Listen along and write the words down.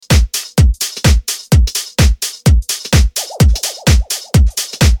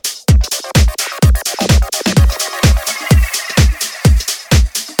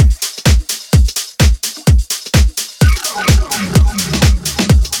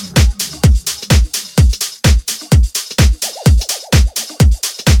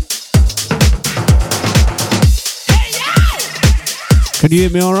Can you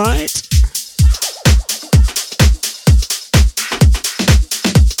hear me all right?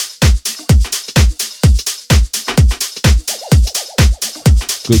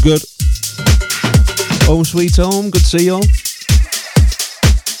 Good, good. Home sweet home, good to see you all.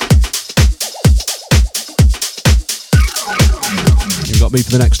 You've got me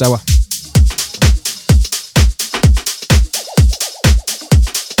for the next hour.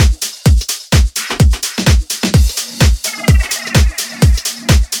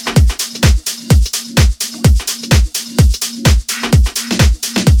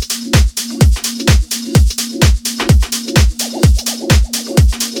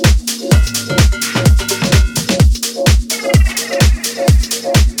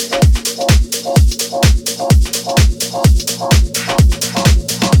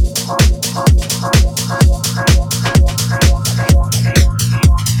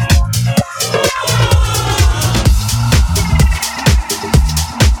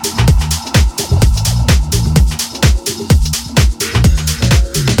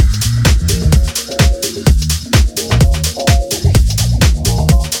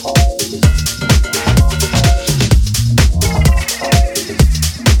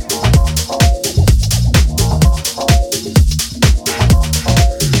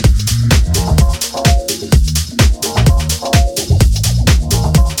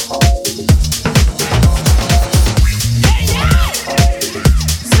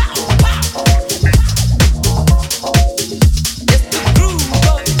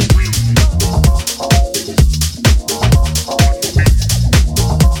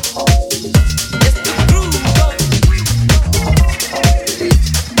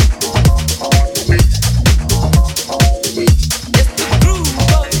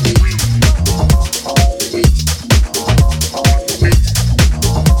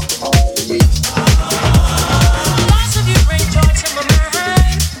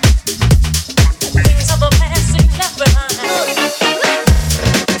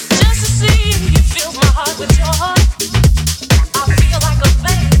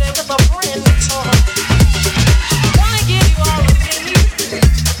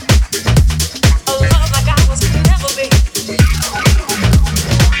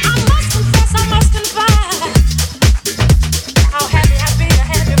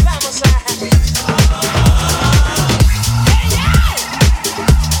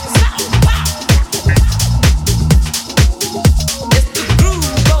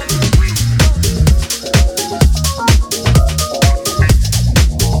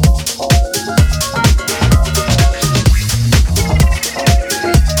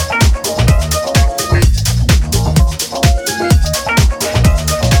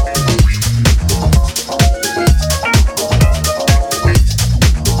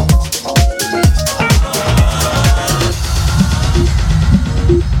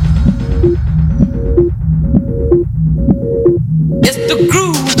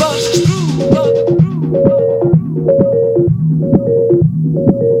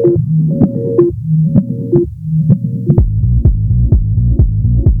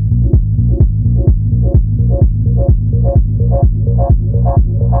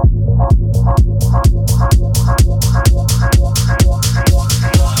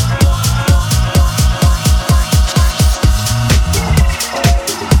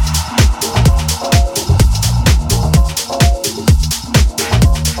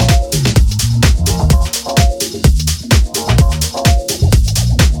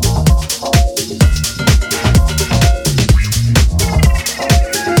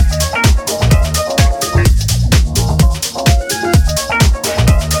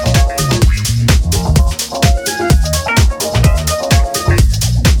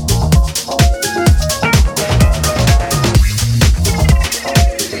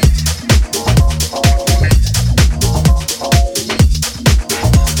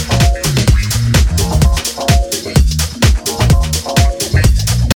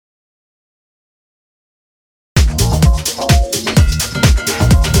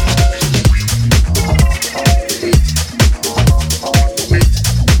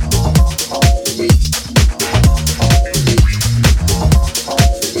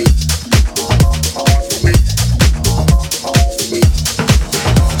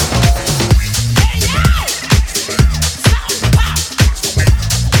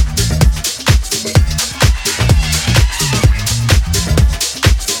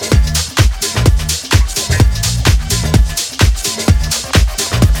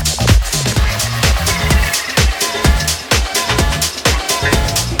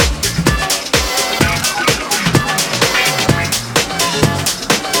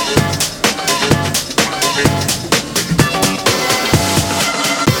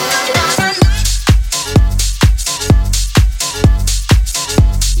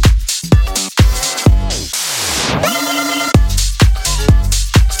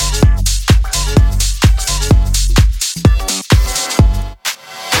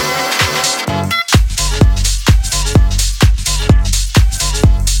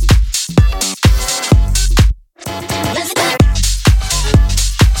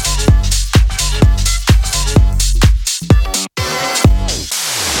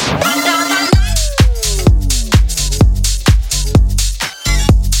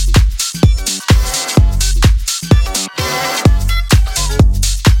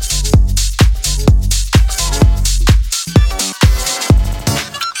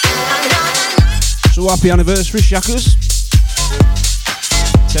 Happy anniversary, Shackers.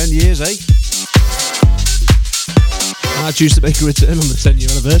 10 years, eh? I choose to make a return on the 10-year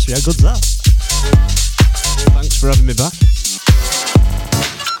anniversary. How good's that? Thanks for having me back.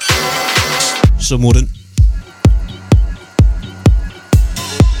 Some wouldn't.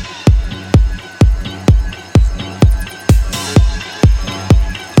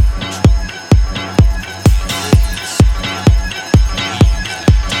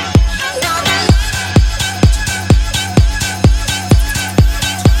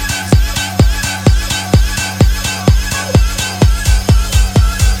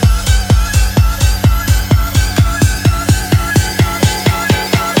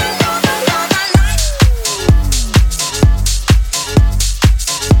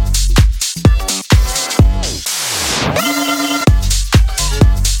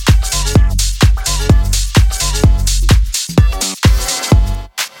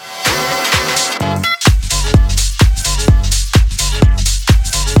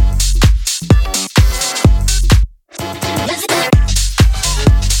 Listen.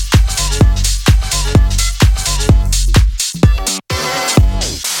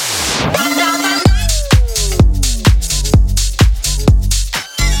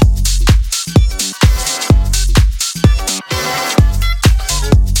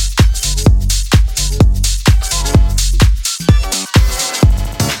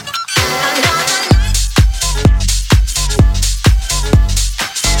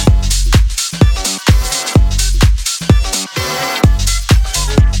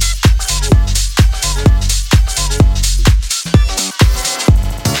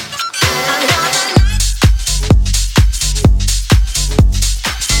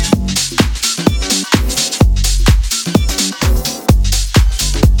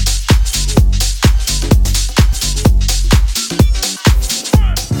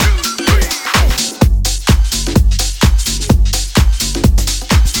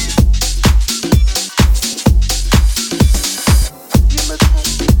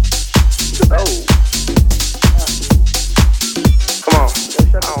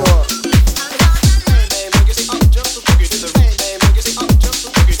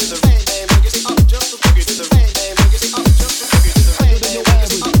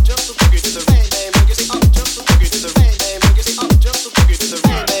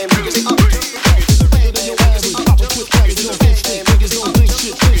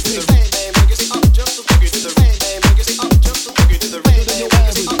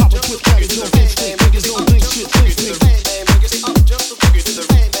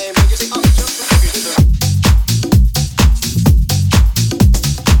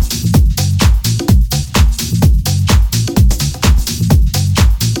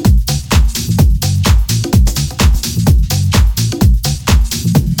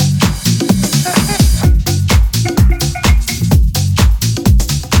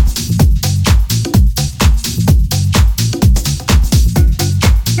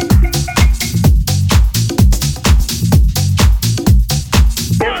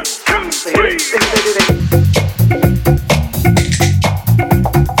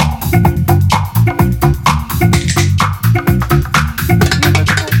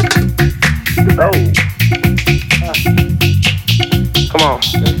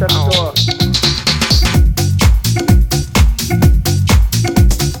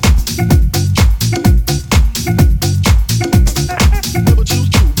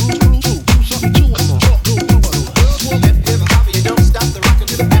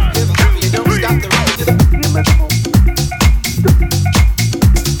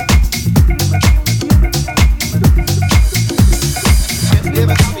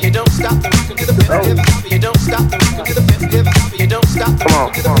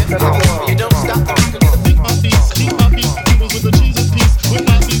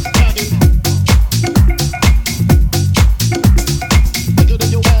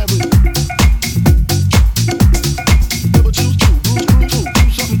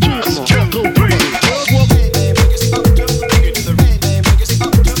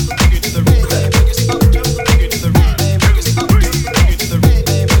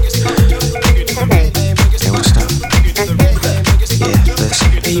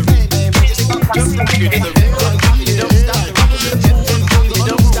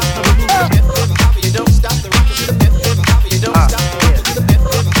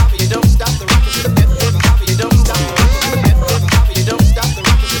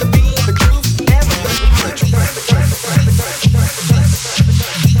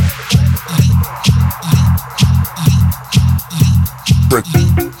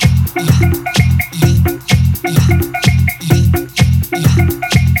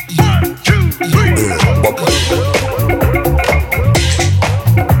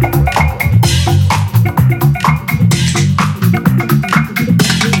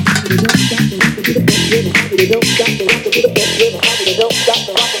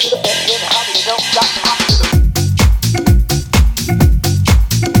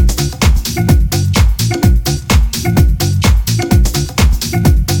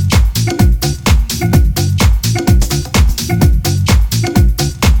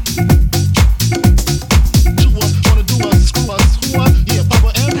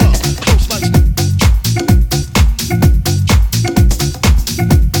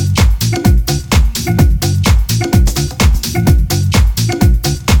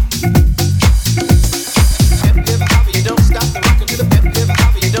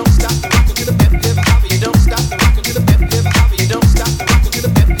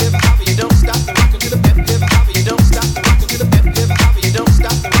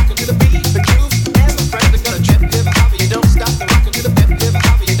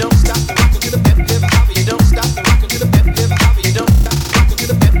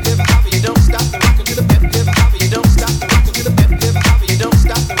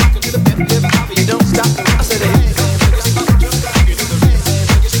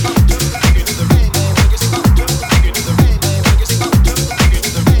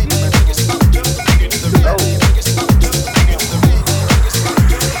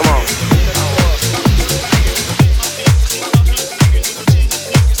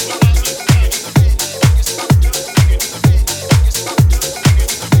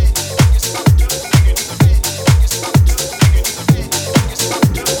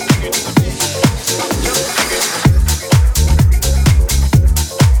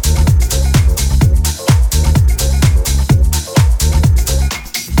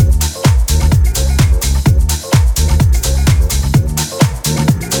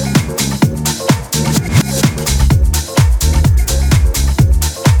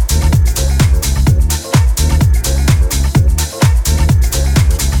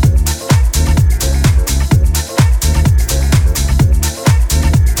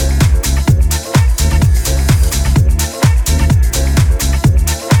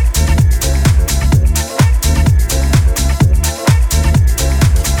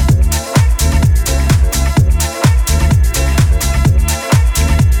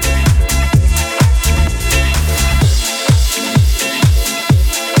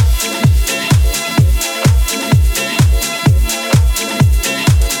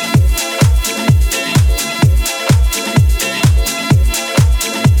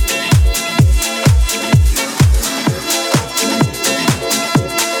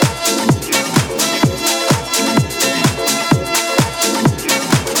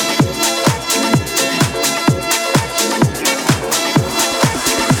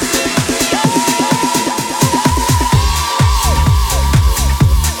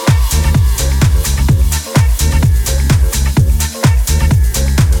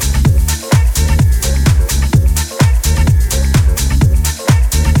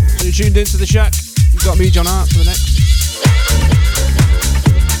 me, John Hart, for the next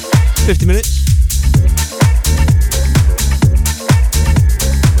 50 minutes.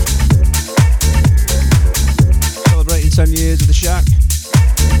 Celebrating 10 years of the Shack.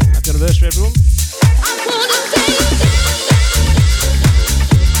 Happy anniversary, everyone.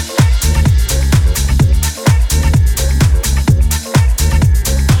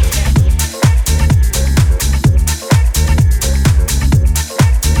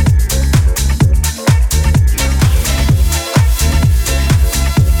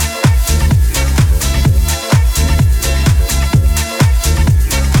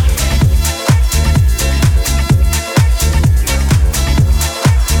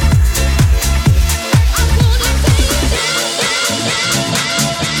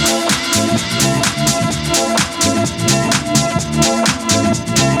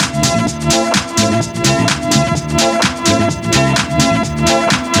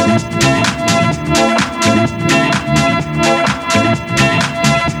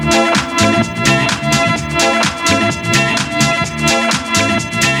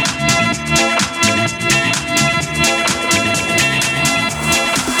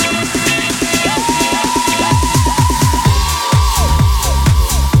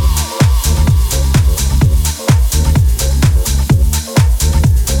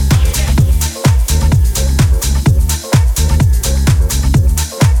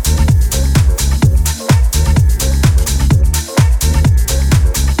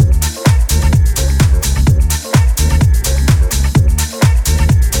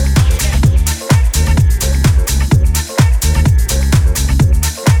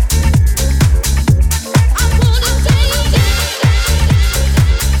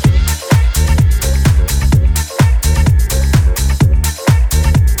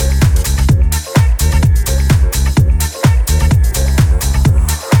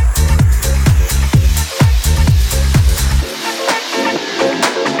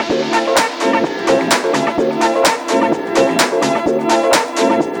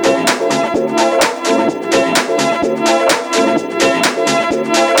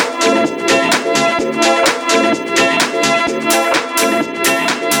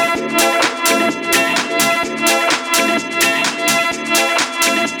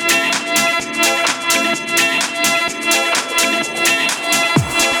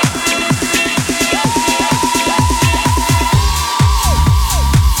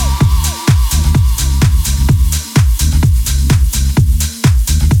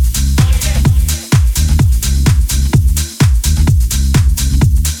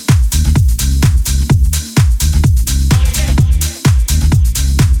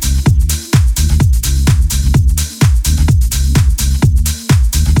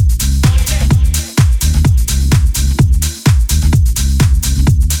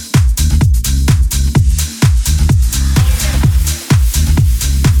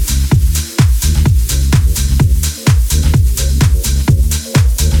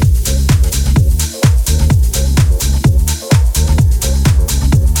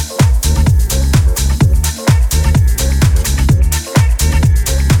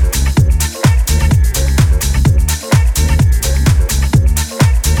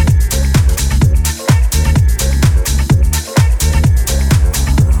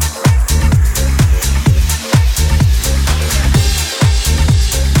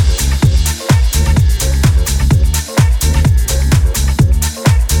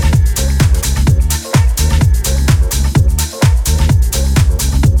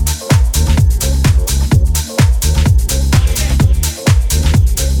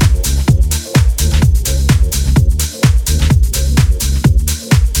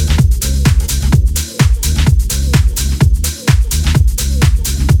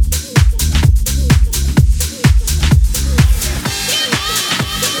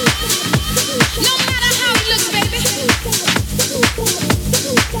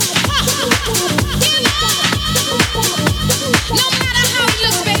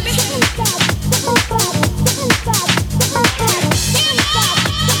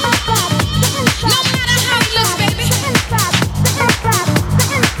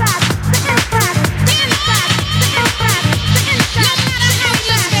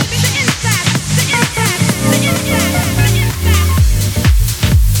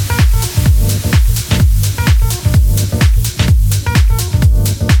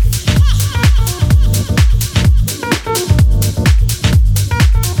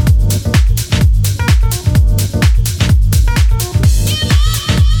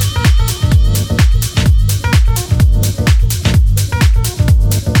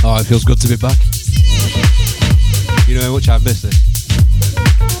 Feels good to be back. You know how much I've missed this.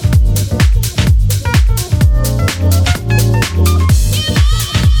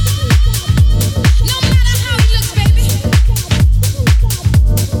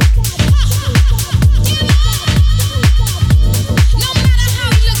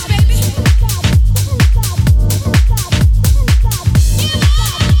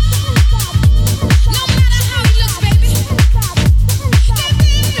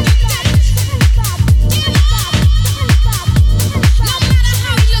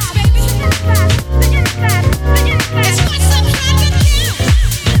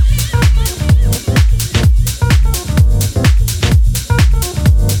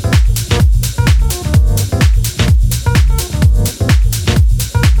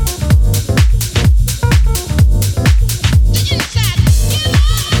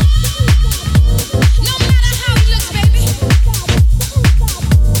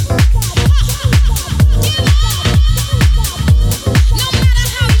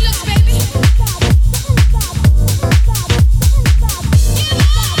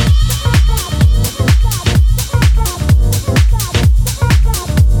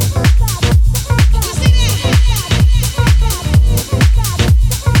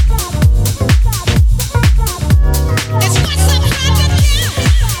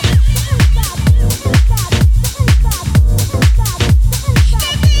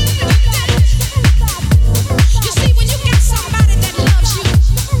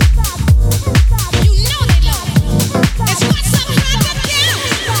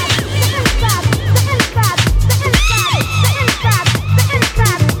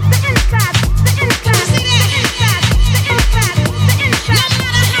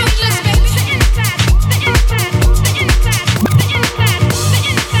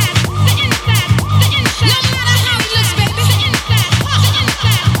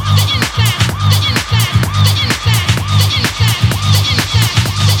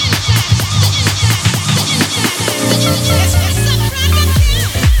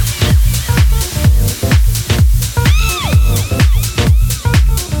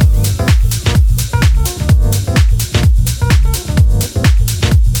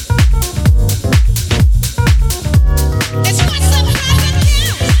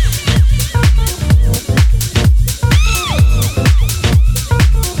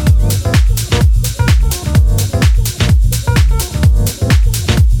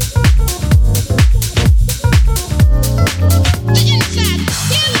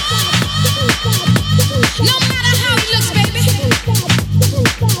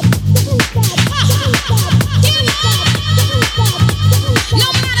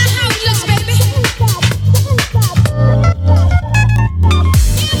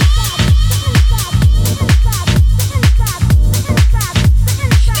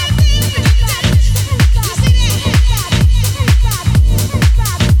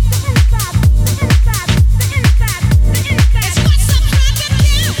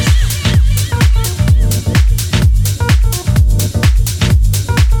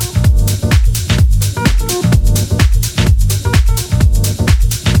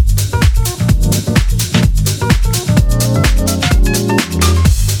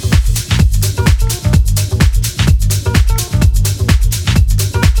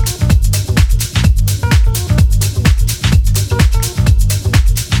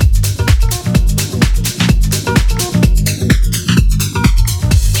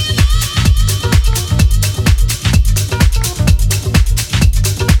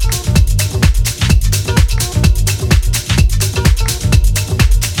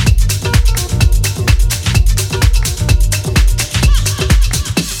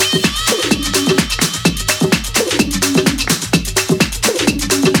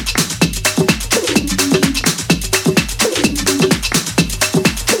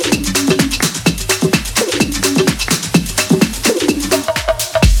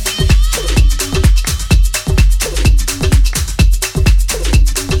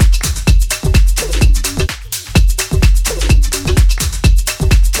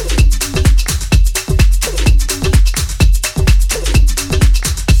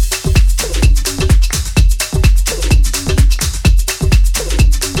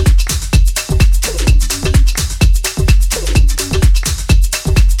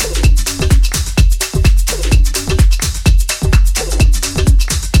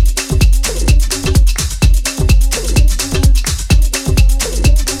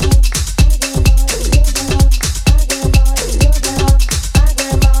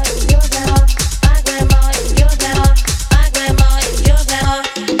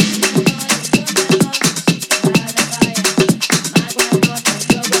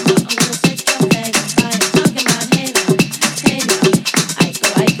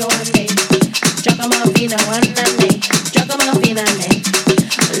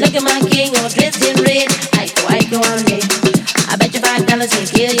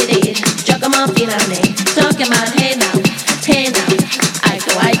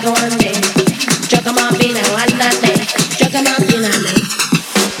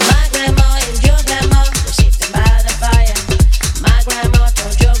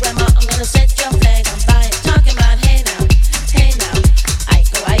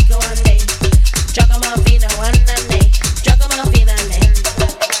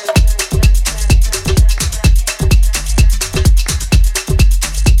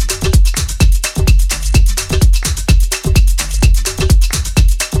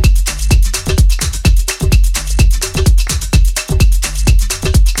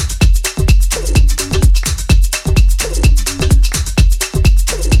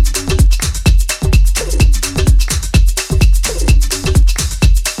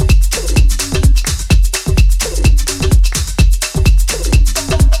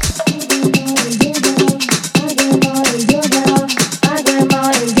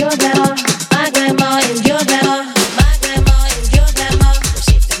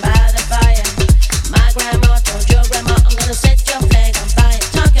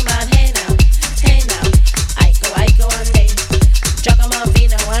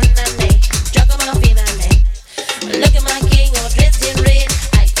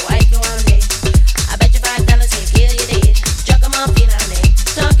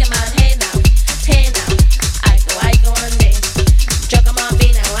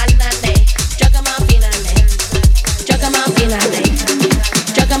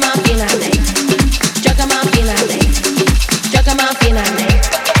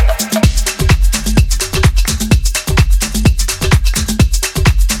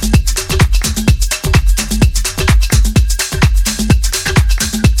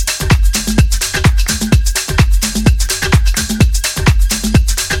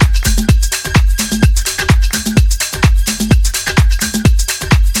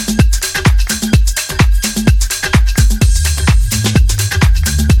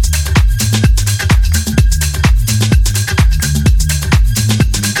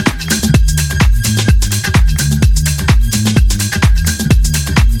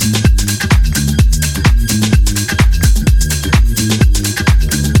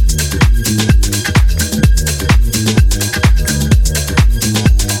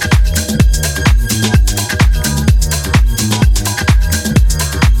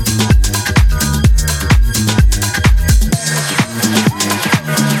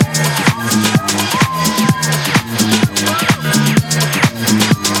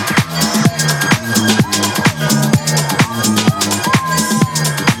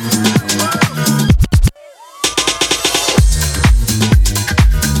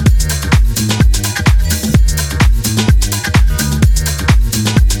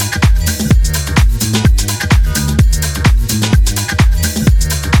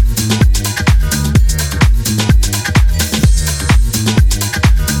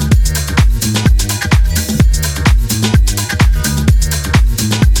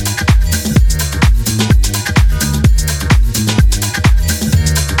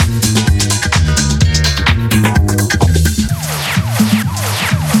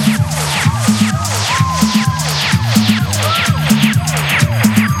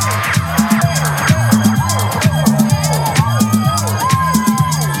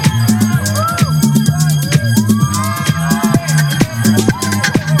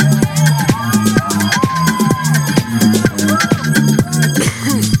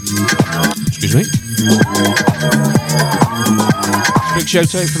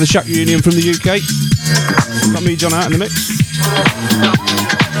 Shout out for the Shack Union from the UK. Got me, John, out in the mix.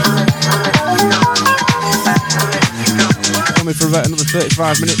 Coming for about another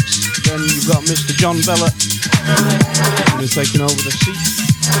 35 minutes. Then you've got Mr. John Bella, who's taking over the seat.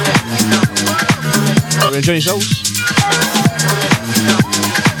 Hope you enjoy yourselves.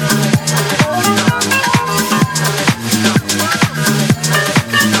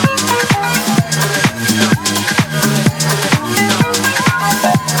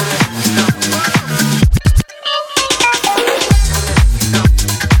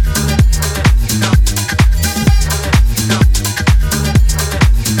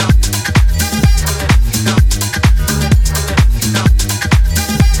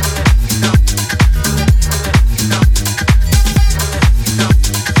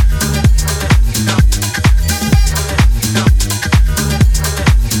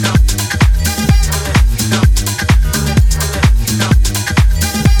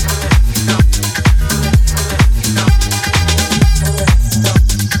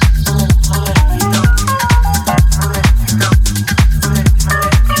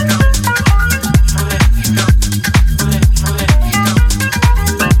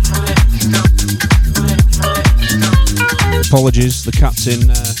 Apologies, the captain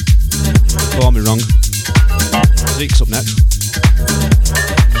bore me wrong. Zeke's up next.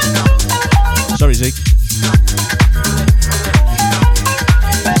 Sorry, Zeke.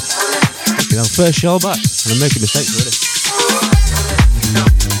 You know, first show back, and I'm making mistakes already.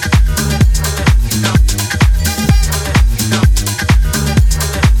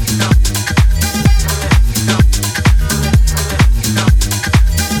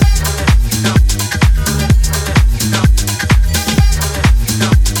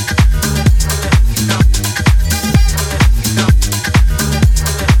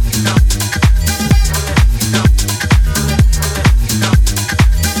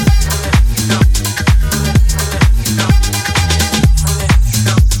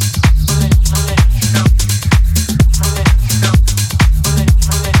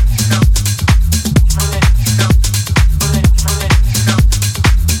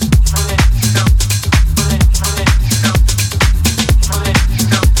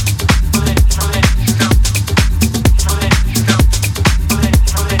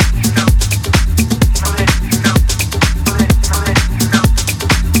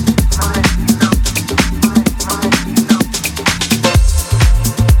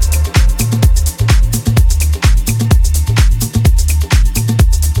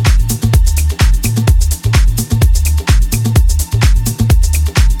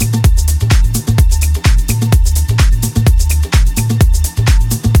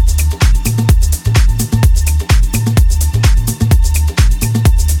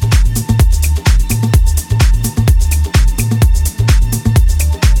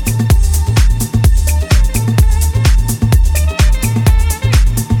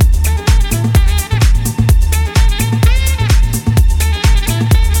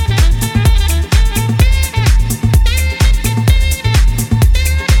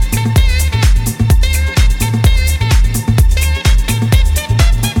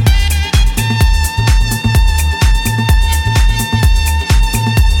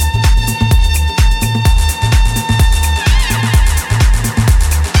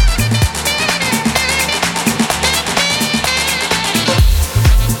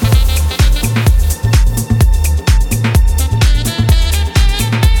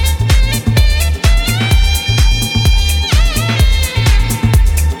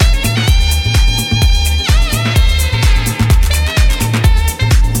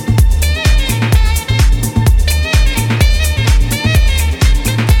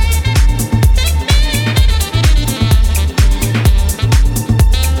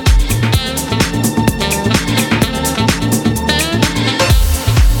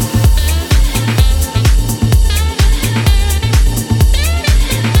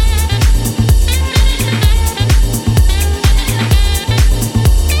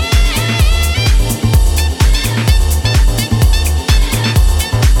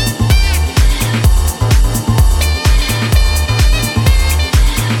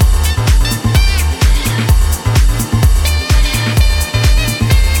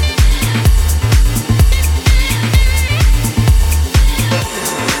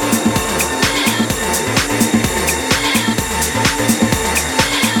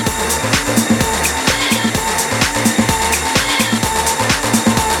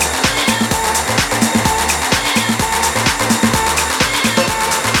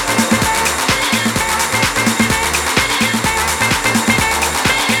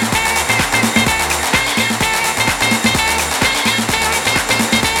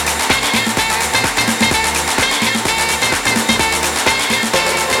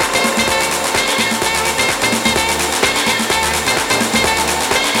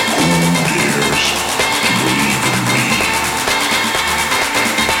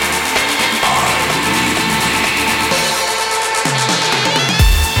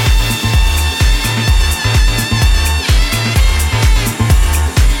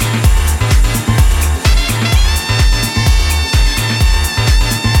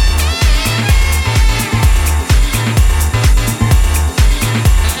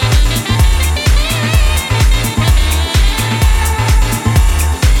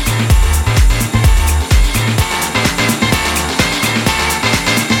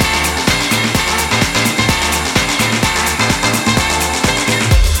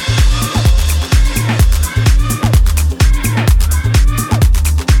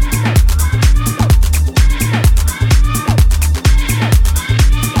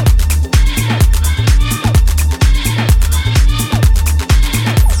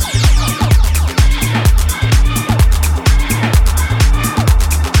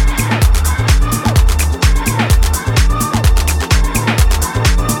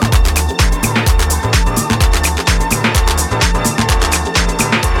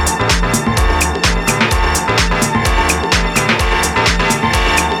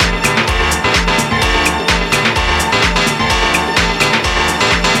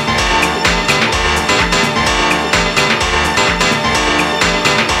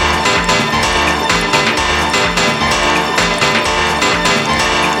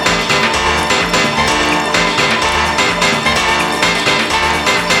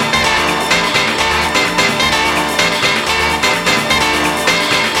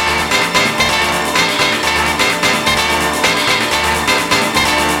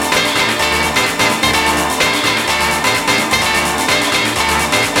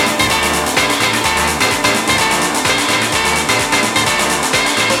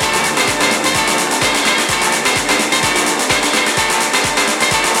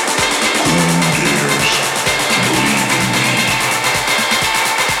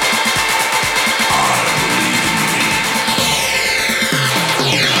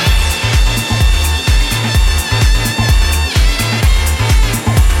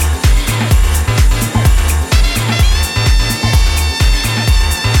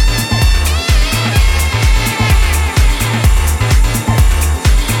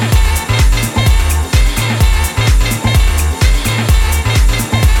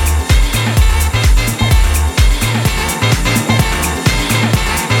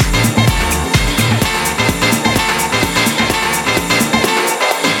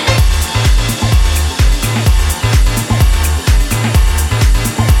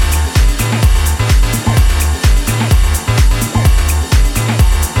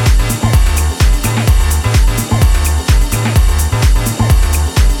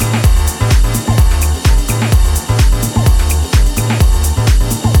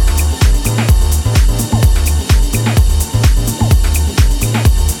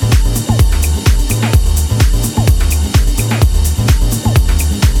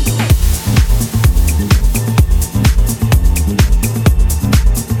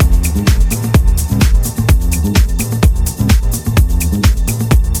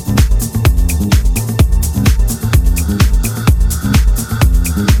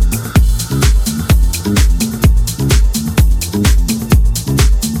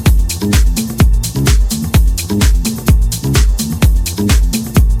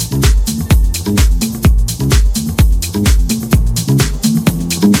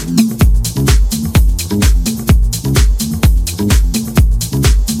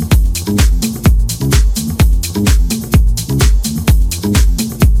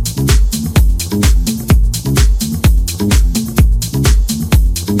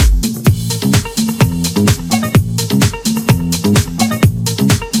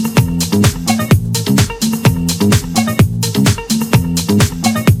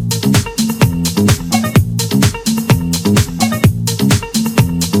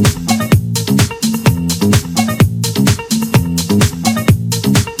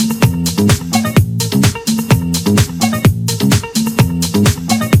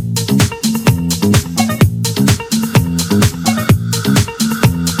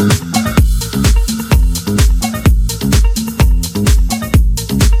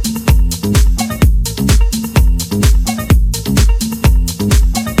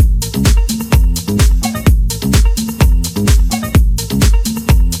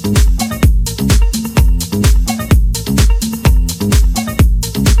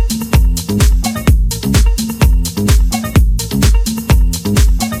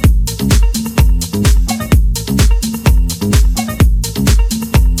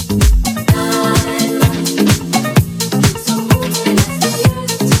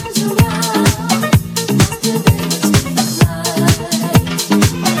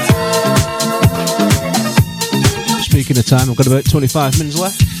 time. I've got about 25 minutes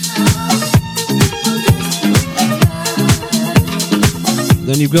left.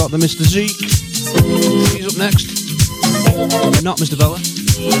 Then you've got the Mr. Zeke. He's up next. Not Mr. Bella.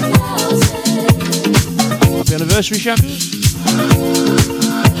 Happy anniversary, Shackers.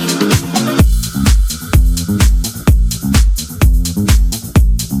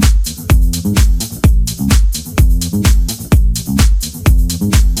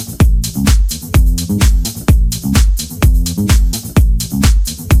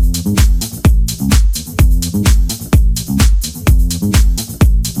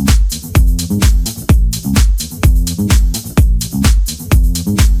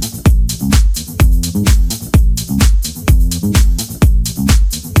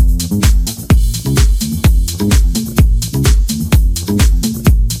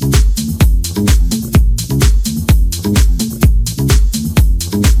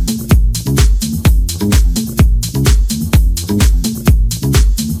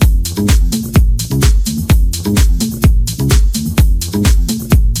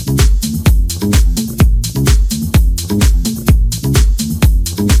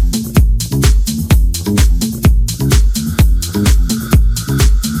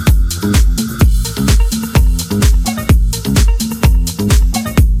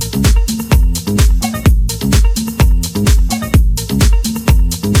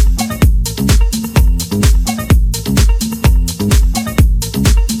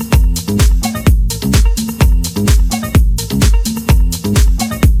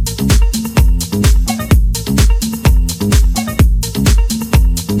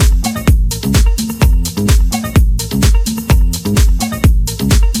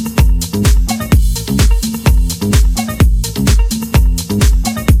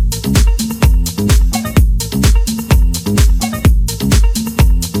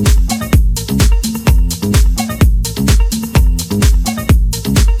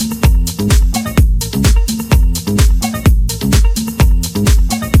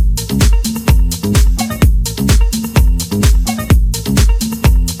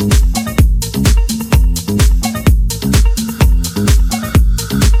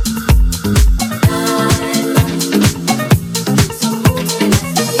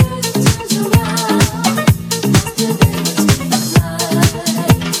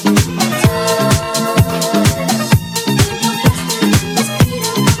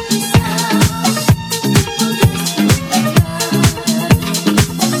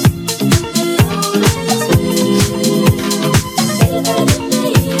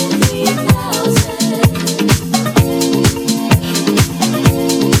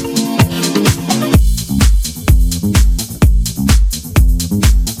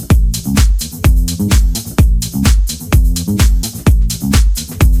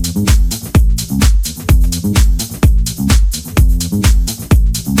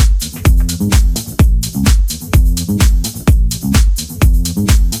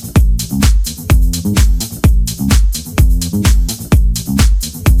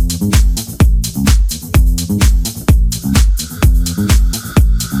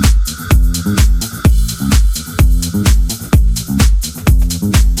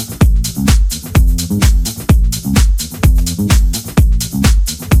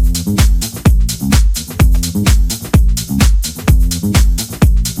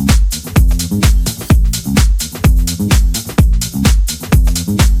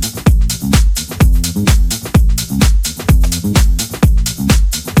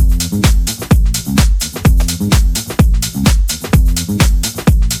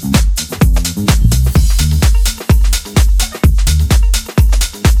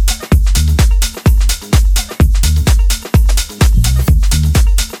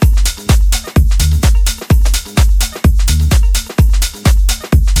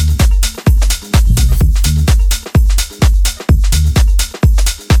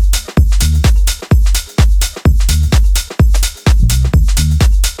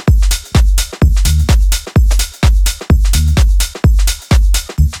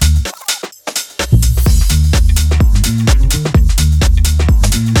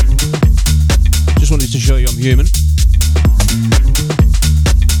 human.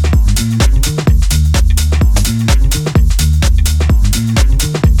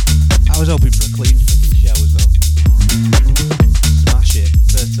 I was hoping for a clean fucking show as well. Smash it,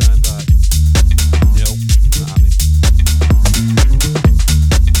 first time back. No, not happening.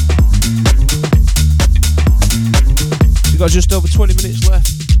 We've got just over 20 minutes left.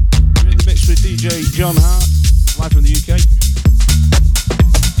 We're in the mix with DJ John Hart, live from the UK.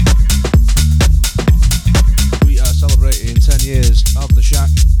 Celebrating 10 years of The Shack.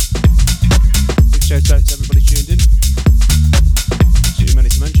 Big shout out to everybody tuned in.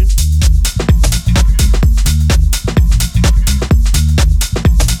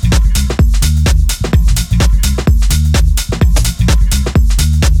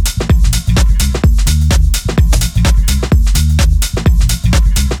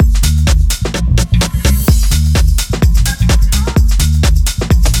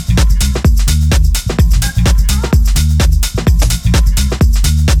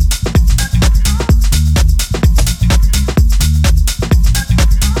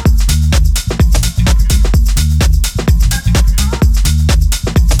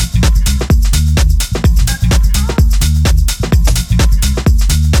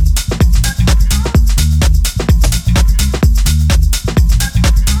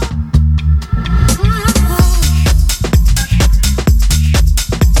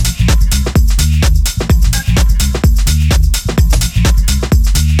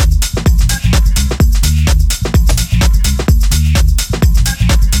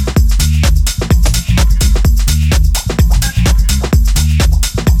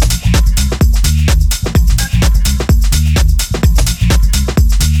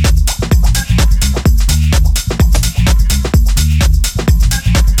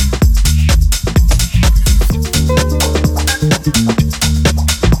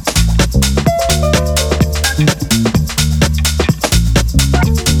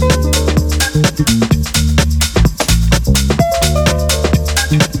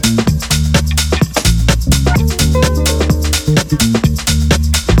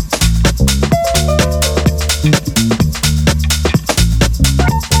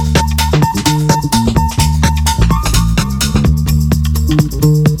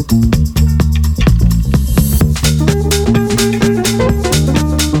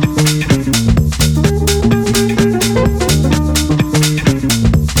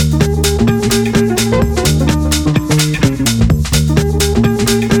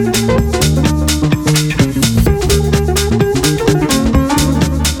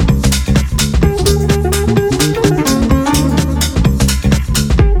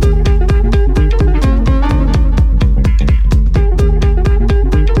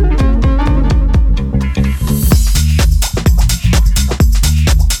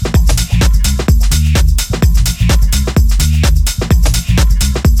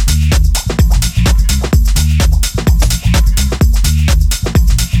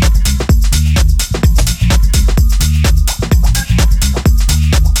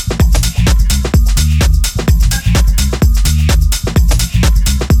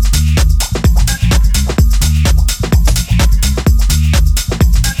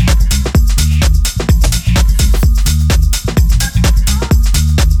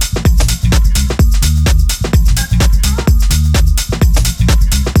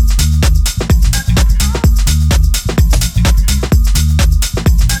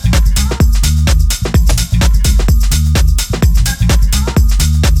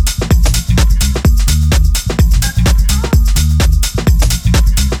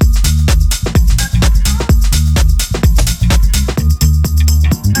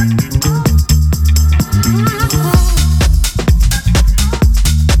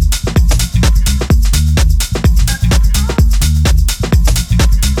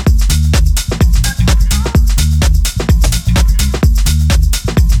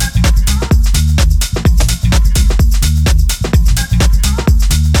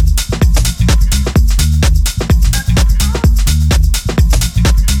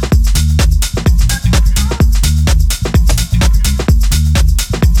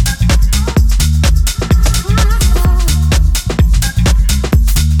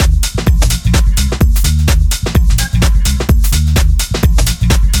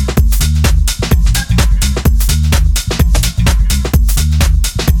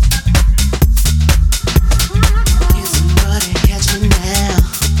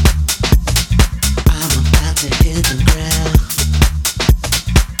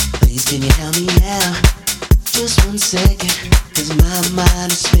 second, 'cause my mind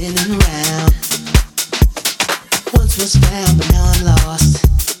is spinning round. Once was found, but now I'm lost.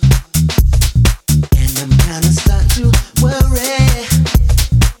 And I'm kinda starting to worry,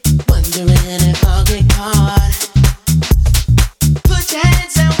 wondering if I'll get caught. Put your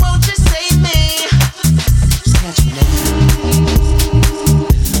hands out, won't you save me? Just catch me now.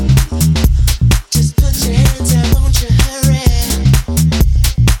 Just put your hands out, won't you hurry?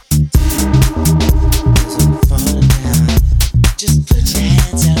 Just put your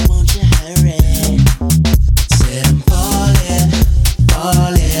hands out, won't you hurry? Said I'm falling,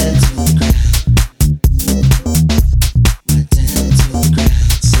 falling to the ground. Right down to the ground.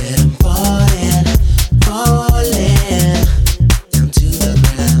 Said I'm falling, falling down to the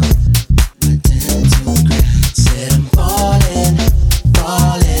ground. Right down to the ground. Said I'm falling,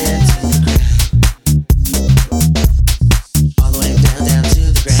 falling to the ground. All the way down, down to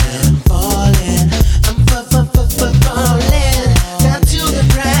the ground. Said I'm falling, I'm falling down to the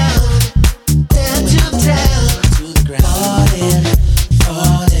ground, down to the ground, to the ground. Falling,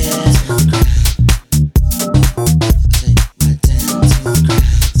 falling to the ground. I say right down to the ground.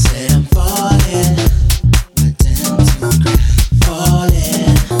 Said I'm falling, right down to the ground.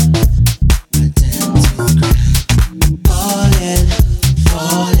 Falling, right down to the ground. Falling,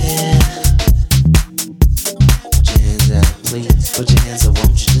 falling. Put your hands out, please. Put your hands out,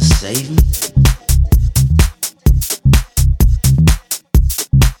 won't you just save me?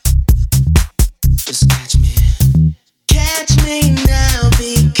 Just catch me. Catch me now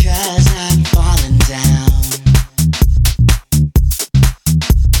because I'm falling down.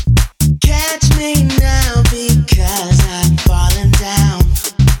 Catch me now because I'm falling down.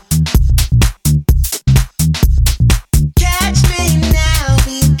 Catch me now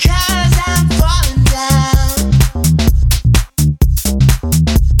because I'm falling down.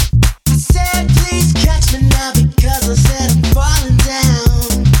 I said please catch me now because I said I'm falling down.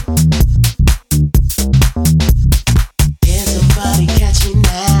 Can somebody catch me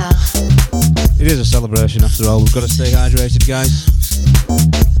now? It is a celebration after all. We've got to stay hydrated, guys.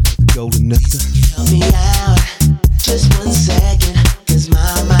 The golden nectar. Help me out, just 1 second, 'cause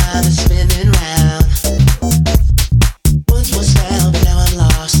my mind is spinning round. Once was found, but now I'm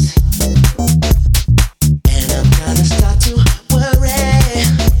lost. And I'm kinda start to worry,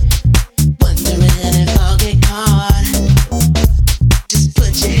 wondering if I'll get caught. Just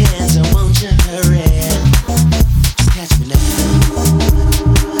put your hands on, won't you hurry? Just catch me now.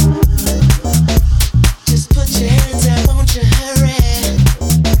 Just put your hands out, won't you hurry?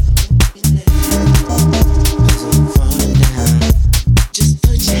 'Cause I'm falling down. Just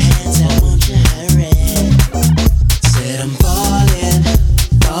put your hands out, won't you hurry? Said I'm falling,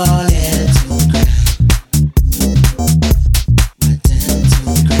 falling to the ground. Right down to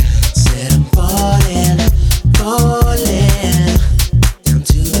the ground. Said I'm falling, falling down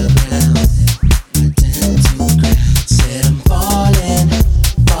to the ground. Right down to the ground. Said I'm falling,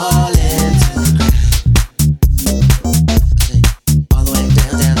 falling to the ground. I say all the way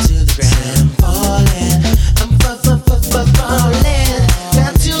down, down to the ground. Said I'm falling, I'm falling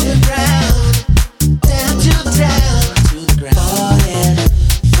down to the ground, down to the ground, to the ground. Falling,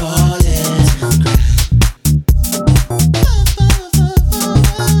 falling to the ground.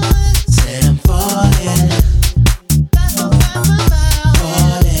 Said I'm falling,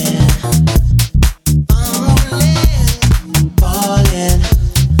 falling,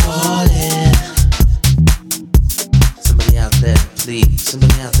 falling. Somebody out there, please.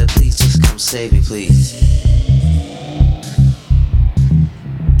 Somebody out there, please, just come save me, please.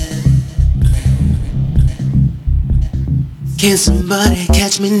 Can somebody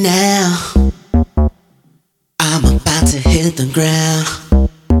catch me now? I'm about to hit the ground.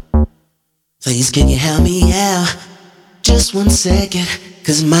 Please, can you help me out? Just 1 second,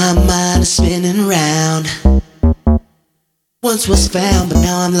 'cause my mind is spinning round. Once was found, but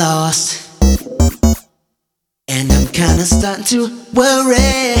now I'm lost. And I'm kinda starting to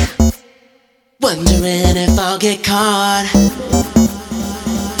worry, wondering if I'll get caught.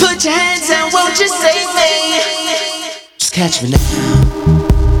 Put your hands out, won't you save me? Just catch me now.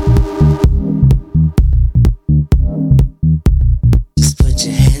 Just put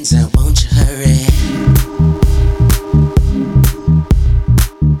your hands out, won't you hurry?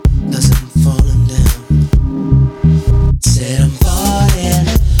 'Cause I'm falling down. Said I'm falling,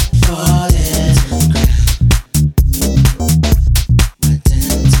 falling to the ground. Right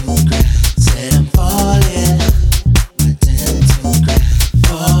down to the ground. Said I'm falling, right down to the ground.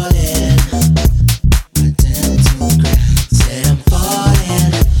 Falling, right down to the ground. Said I'm falling.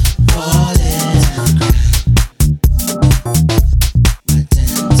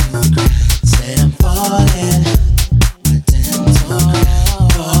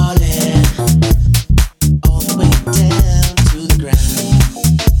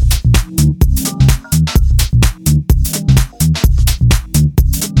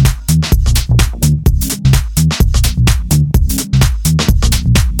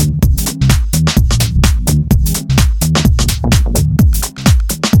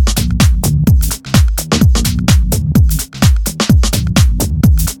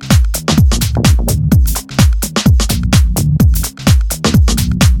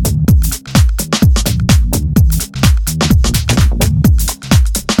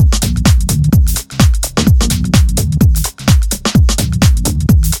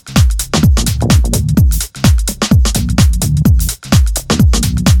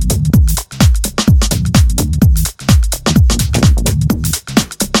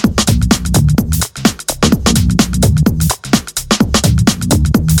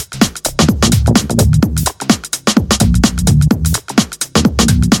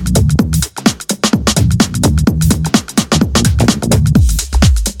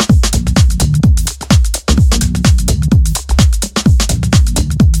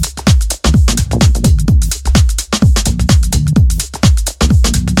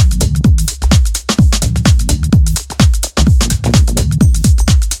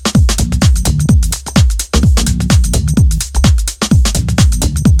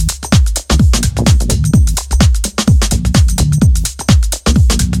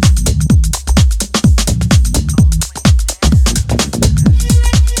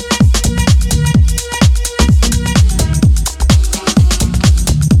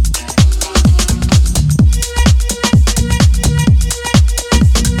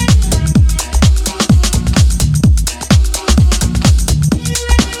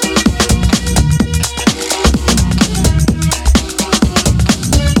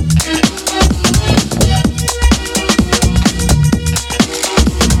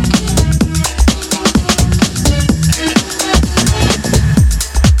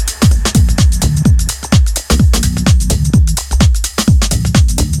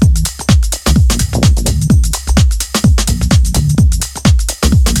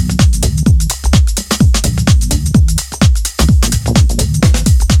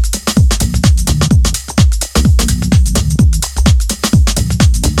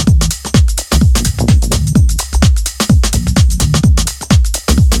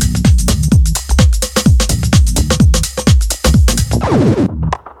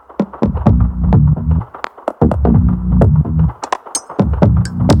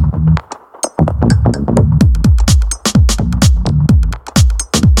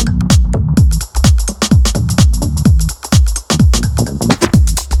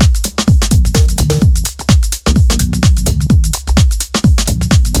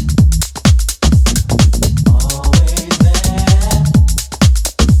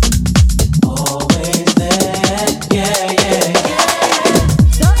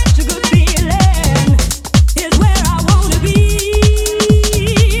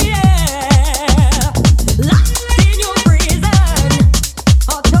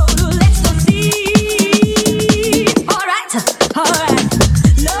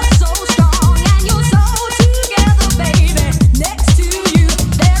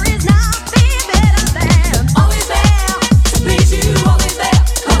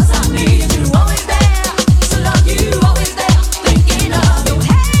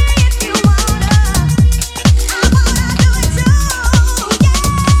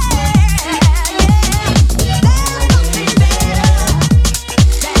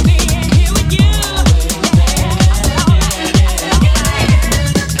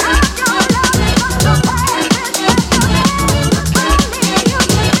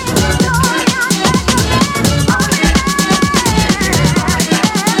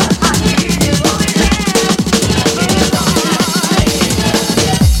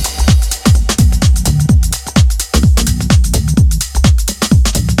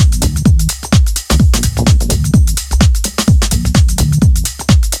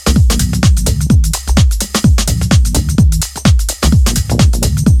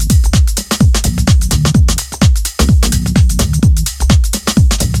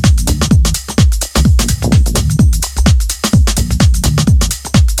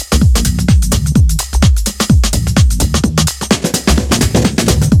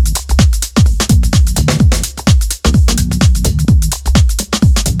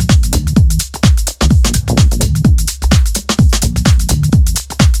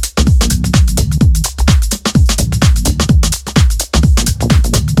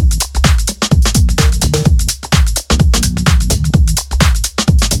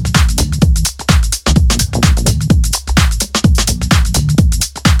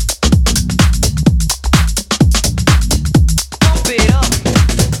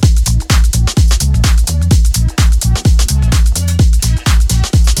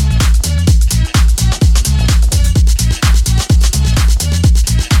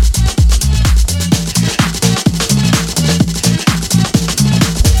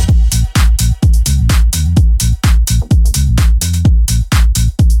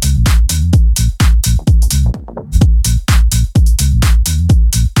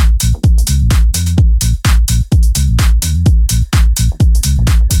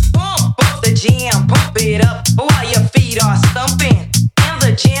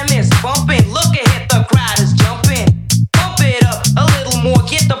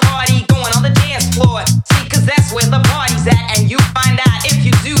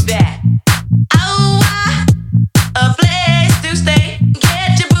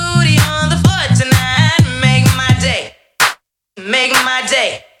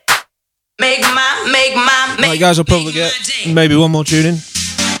 Alright guys, I'll probably get maybe one more tune in.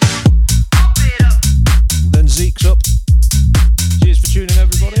 Then Zeke's up. Cheers for tuning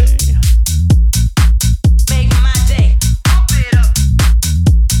everybody.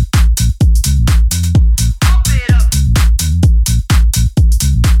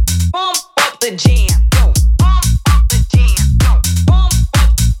 The jam, yo, bump up the jam, yo, bump up,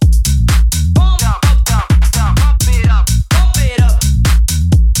 bump up, bump it up, bump it up,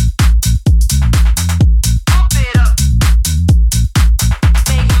 bump it up,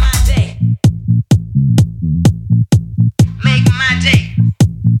 make my day, make my day,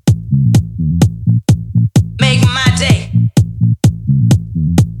 make my day,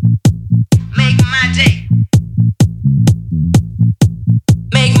 make my day,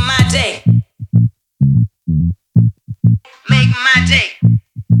 make my day. Make my day.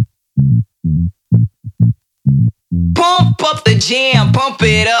 Pump up the jam, pump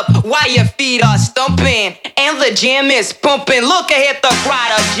it up while your feet are stumping. And the jam is pumping. Look ahead, the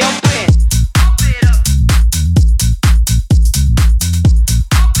crowd are jumping. Pump it up.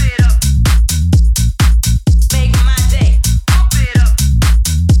 Pump it up. Make my day. Pump it up.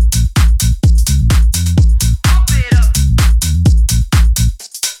 Pump it up.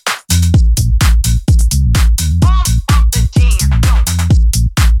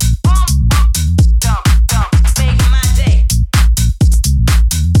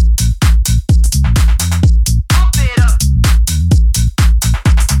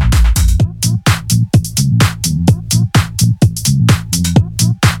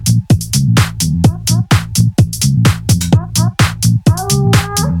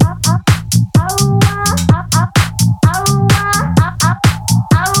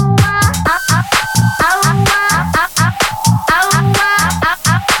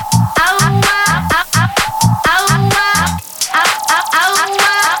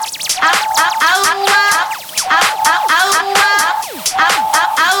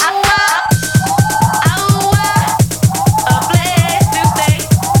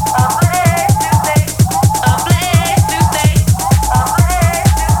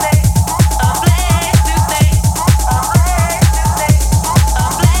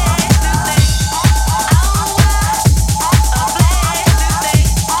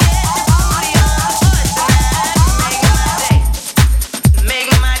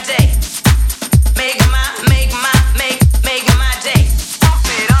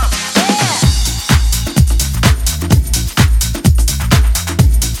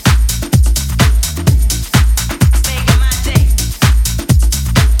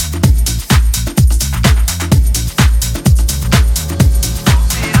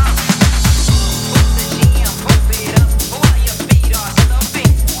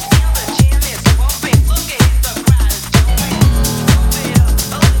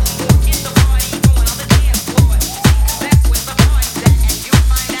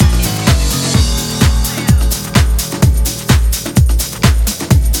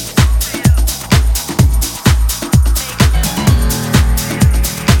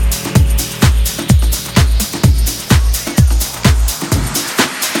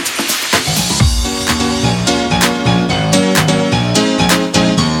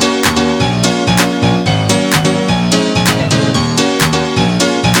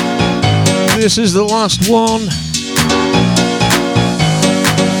 This is the last one.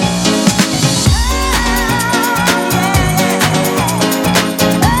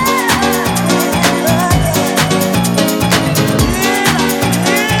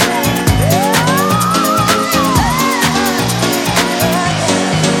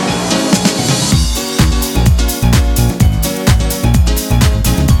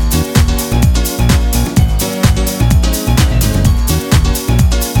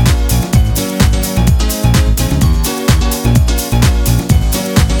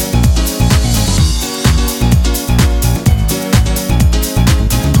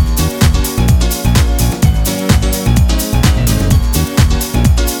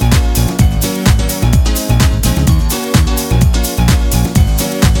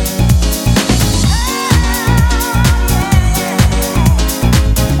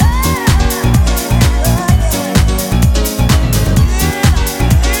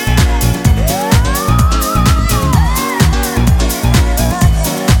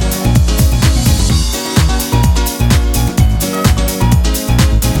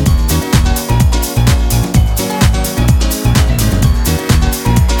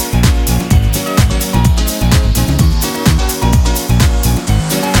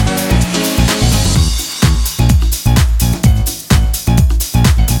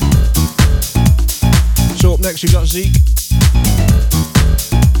 Next you got Zeke.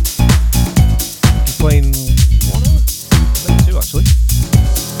 He's playing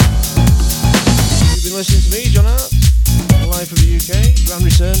listening to me, John Hart, live from the UK, grand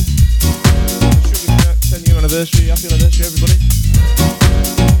return. Sugar Jack, 10-year anniversary, happy anniversary, everybody.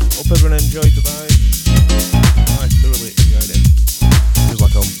 Hope everyone enjoyed the vibe. I thoroughly enjoyed it. Feels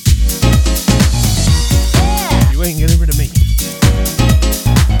like home. You ain't getting rid of me.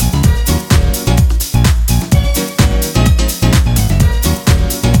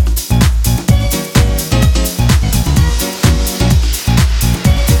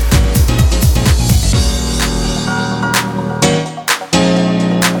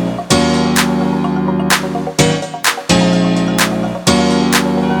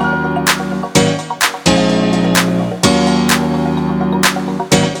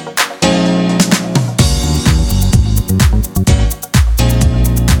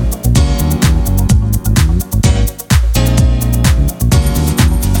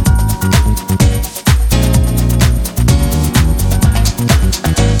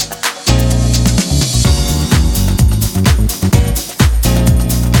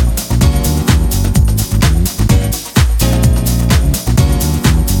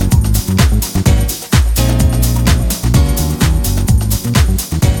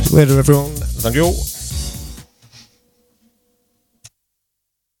 Later, everyone. Thank you.